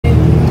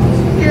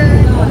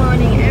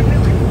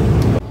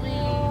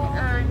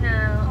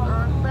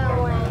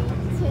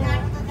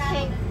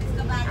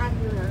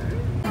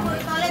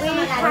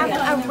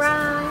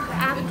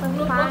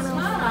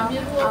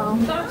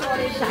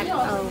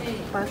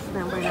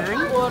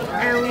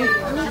and we need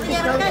to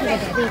go to the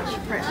beach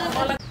first.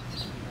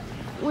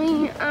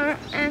 We are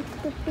at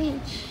the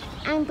beach,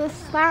 and the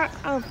start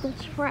of the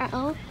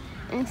trail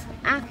is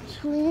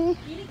actually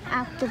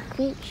at the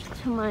beach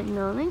to my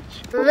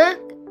knowledge.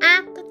 Look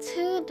at the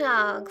two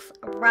dogs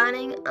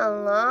running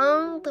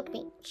along the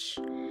beach.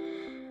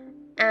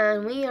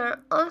 And we are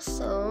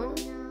also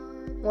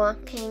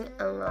walking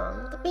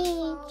along the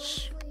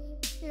beach.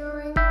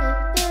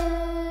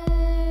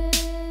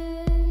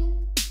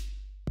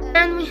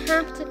 And we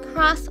have to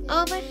cross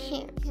over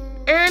here.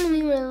 And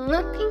we were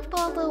looking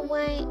for the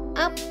way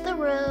up the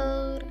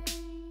road.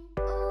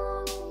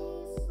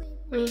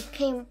 We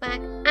came back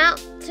out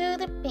to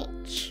the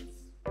beach.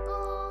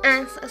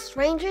 As a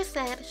stranger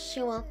said,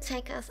 she will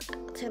take us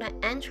to the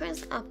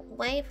entrance of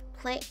Wave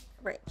Plate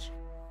Bridge.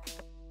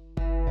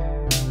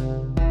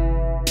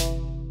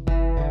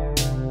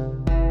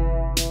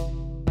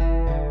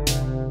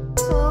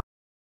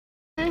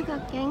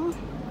 Cooking.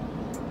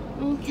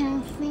 We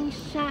can see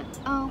Shek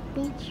O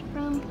beach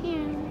from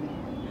here.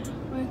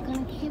 We're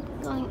gonna keep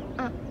going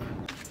up.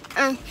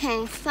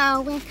 Okay,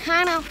 so we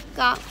kind of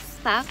got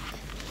stuck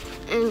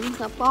in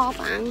the ball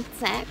band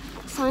deck.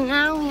 So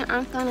now we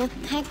are gonna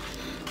take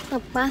the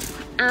bus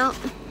out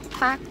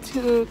back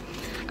to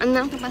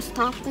another bus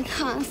stop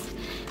because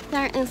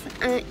there is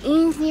an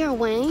easier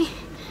way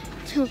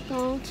to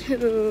go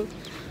to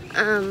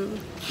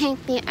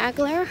Cape D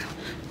Aguilar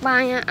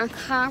via a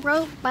car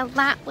road, but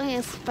that way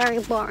is very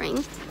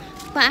boring.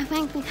 But I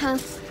think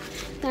because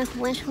there's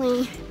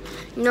literally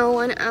no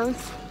one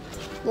else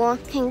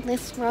walking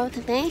this road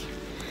today,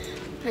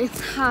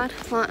 it's hard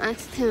for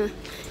us to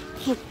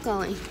keep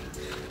going.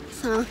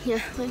 So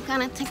yeah, we're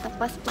gonna take the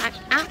bus back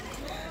out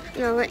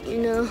and I'll let you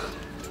know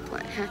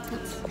what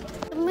happens.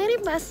 The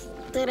minibus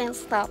didn't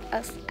stop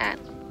us at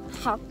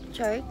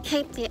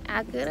Cape D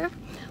Aguilar,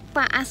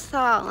 but I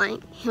saw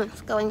like he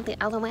was going the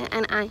other way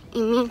and I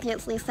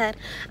immediately said,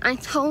 I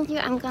told you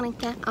I'm gonna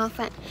get off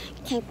at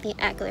Cape D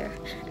Aguilar,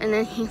 and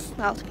then he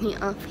stopped me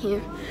off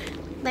here.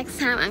 Next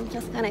time I'm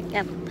just gonna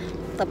get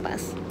the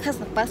bus because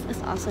the bus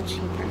is also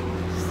cheaper.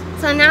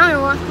 So now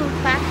we're walking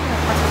back to the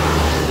bus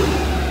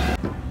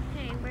stop.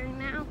 Okay, we're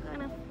now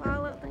gonna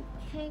follow the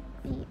Cape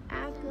D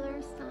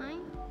Aguilar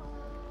sign.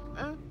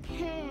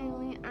 Okay,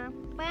 we are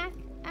back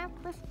at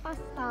this bus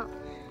stop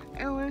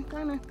and we're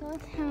gonna go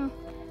to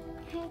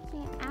Cape D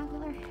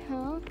Aguilar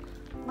Hill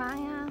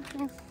via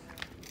this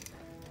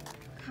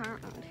car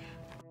road.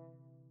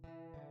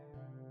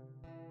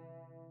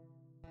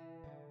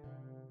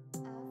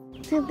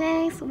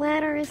 Today's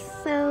weather is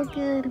so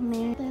good,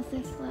 man.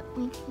 This is what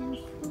we can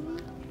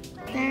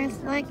see. There's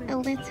like a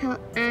little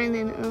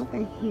island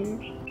over here.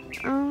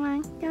 Oh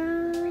my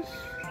gosh,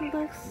 it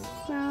looks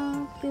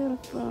so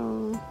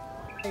beautiful.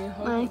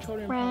 My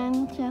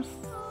friend just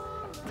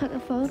took a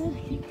photo.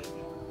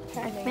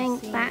 I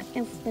think that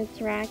is the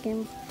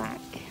Dragon's Back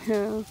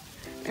Hill,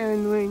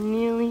 and we're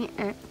nearly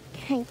at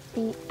Cape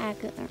D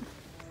Aguilar.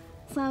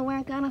 So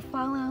we're gonna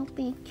follow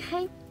the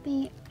Cape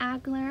D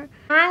Aguilar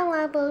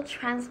high-level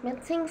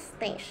transmitting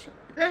station.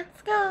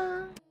 Let's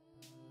go!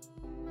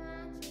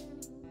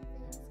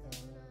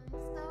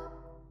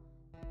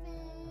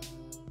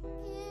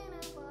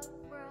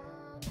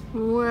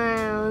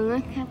 Wow,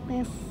 look at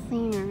this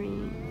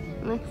scenery.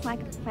 Looks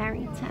like a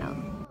fairy tale.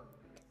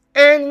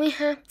 And we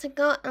have to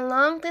go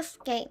along this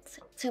gate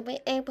to be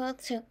able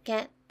to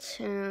get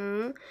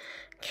to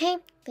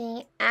Cape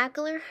D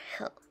Aguilar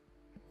Hill.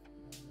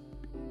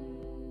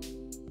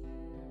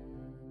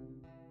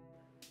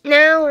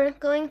 Now we're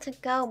going to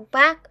go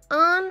back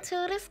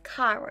onto this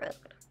car road.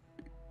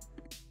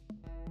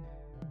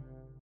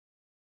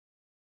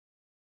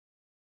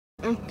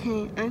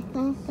 Okay, I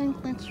don't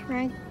think the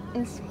track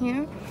is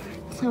here,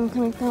 so I'm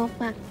gonna go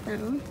back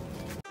down.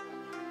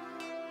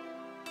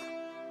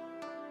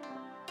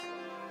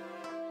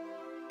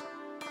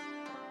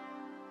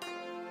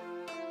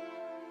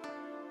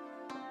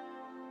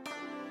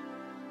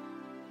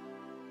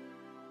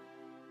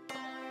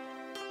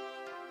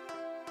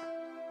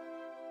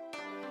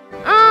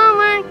 Oh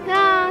my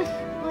gosh,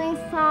 we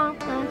saw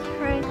the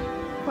track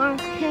for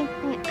Cape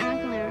D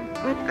Aguilar.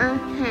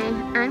 Okay,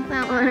 I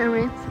don't want to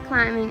risk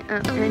climbing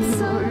up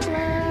anymore.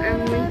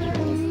 I'm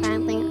literally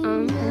standing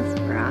on this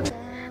rock.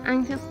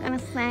 I'm just gonna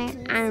say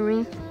I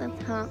reached the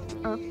top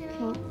of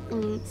Cape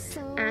D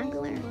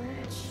Aguilar.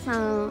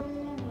 So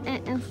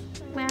it is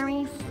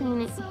very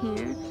scenic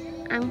here.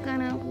 I'm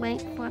gonna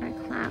wait for the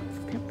clouds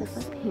to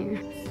disappear.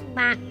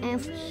 That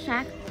is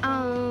Shek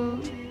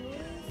O.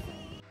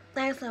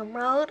 There's a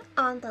road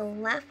on the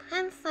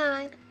left-hand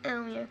side,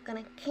 and we're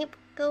gonna keep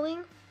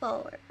going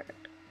forward.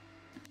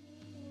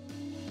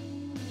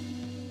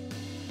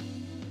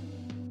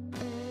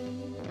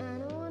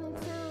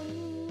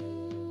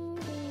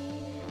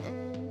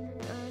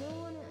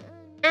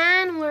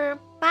 And we're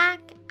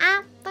back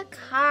at the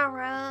car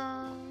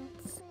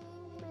roads.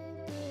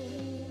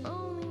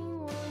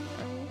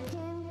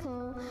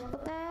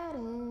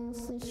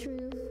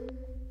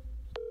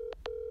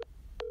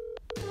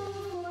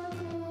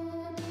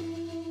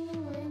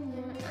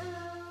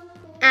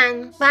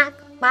 And back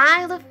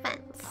by the fence.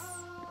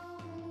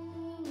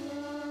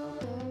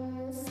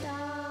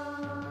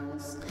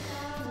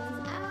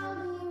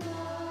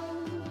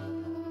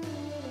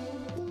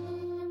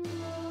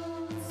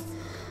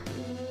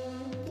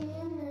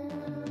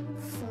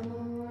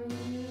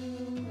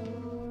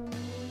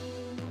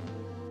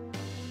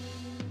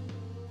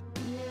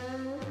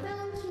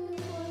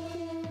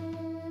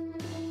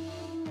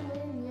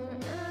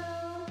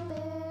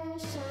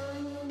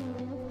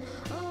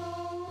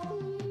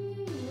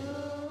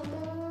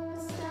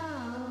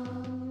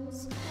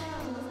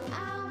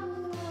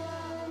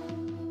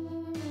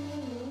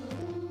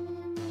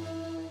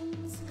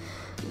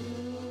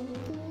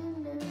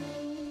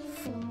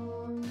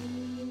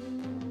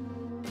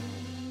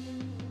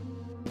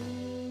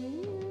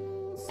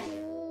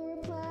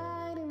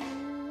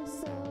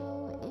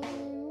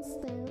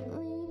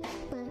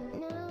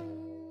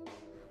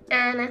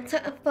 And I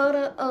took a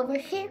photo over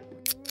here.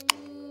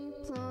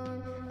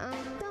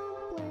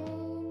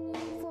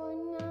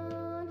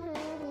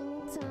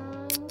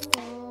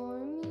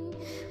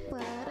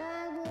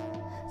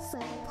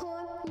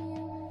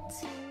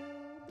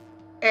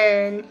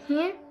 And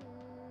here.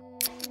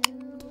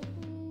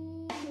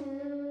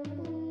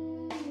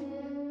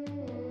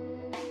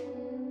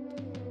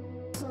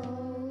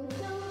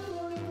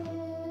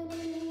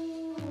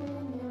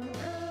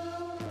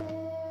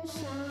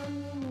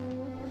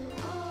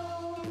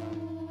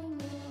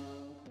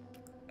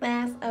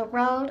 There's a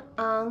road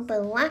on the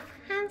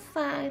left-hand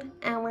side,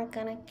 and we're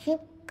gonna keep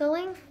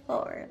going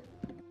forward.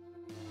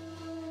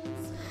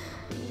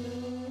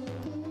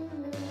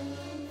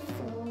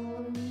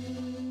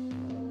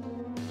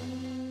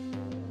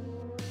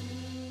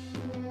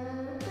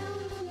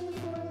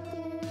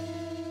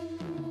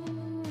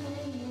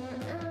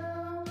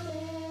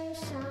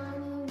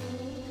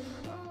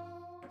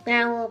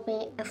 There will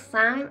be a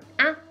sign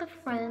at the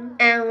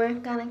front, and we're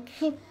gonna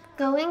keep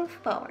going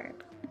forward.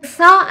 We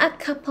saw a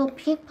couple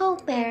people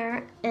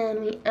there,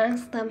 and we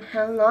asked them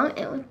how long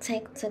it would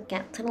take to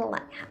get to the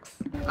lighthouse.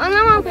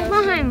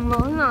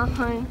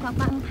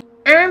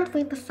 And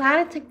we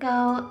decided to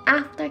go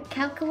after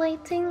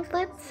calculating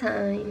the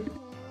time.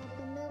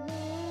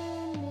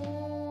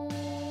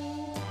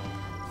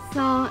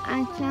 So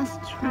I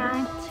just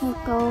tried to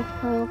go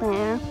through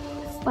there,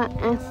 but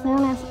as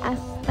soon as I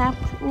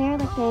stepped near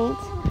the gate,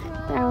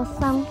 there was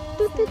some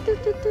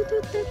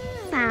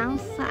sound,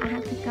 so I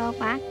had to go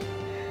back.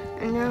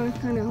 And now we're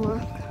gonna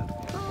walk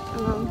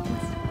along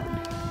this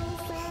road.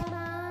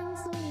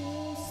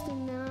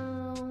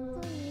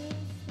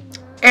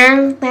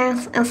 And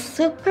there's a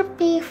super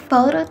big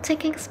photo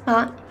taking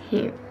spot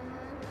here.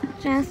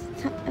 Just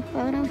took a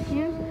photo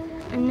here,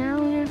 and now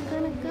we're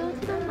gonna go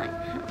to the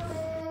lighthouse.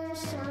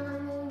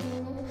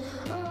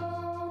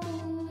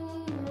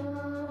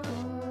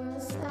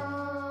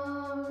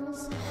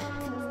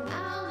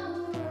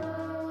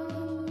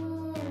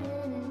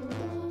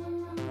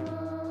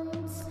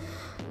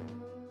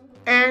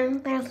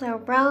 And there's a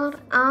road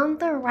on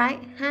the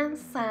right-hand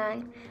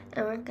side,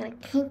 and we're gonna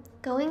keep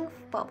going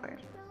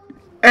forward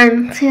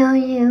until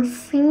you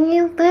see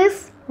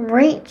this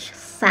reach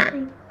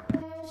sign.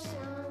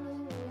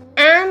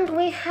 And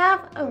we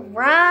have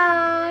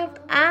arrived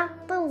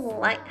at the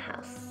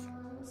lighthouse.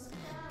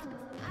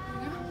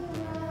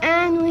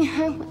 And we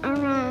have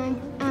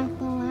arrived at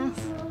the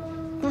last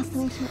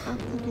destination of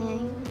the day,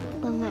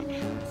 the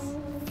lighthouse.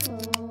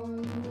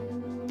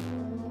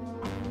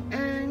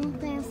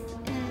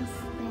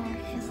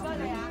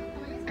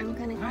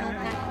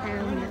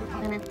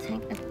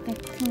 Take a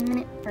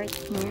 15-minute break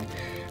here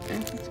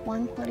as it's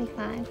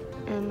 1:45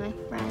 and my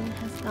friend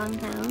has gone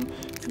down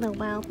to the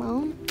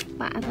whalebone,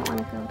 but I don't want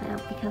to go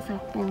down because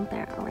I've been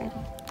there already.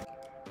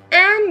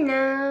 And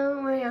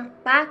now we are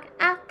back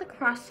at the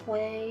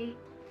crossway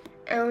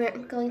and we're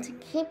going to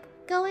keep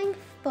going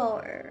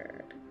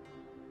forward.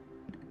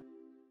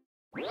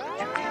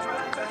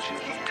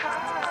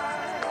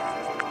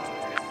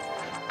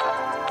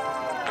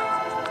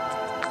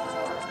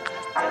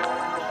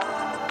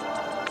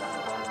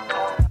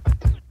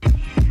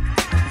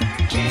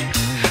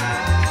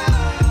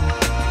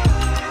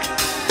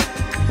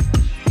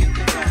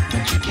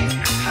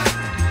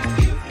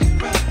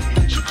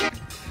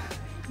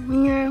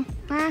 We are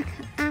back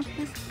at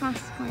this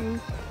crossway.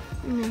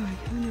 No,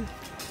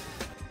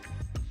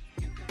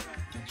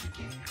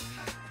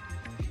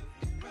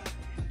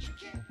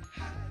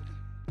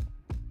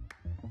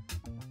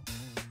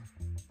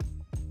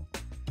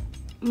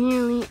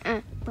 nearly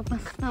at the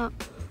bus stop.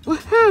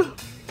 Woohoo!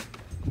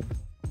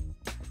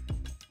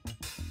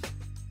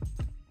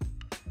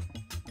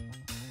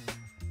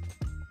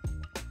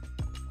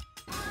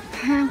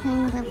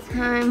 Having the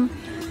time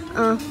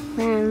of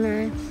their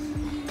lives.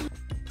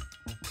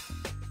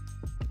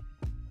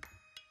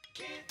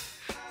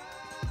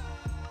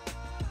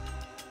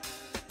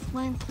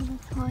 Went to the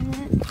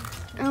toilet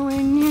and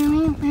we're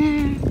nearly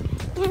there.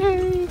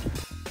 Yay!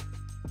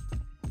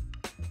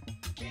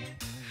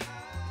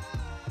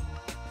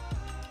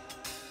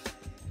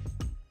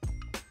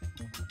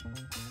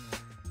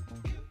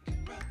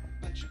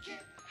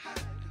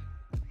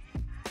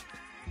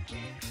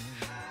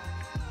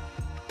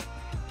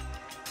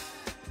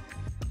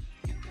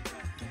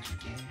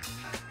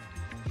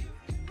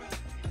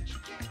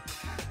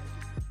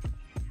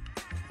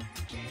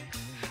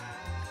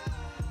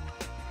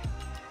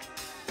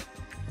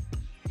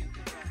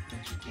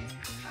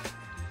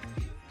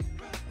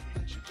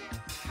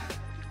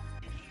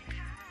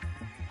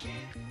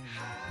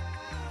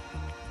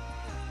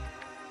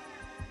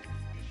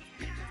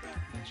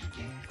 but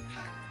you can't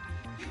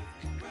hide. You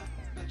can run,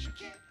 but you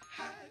can't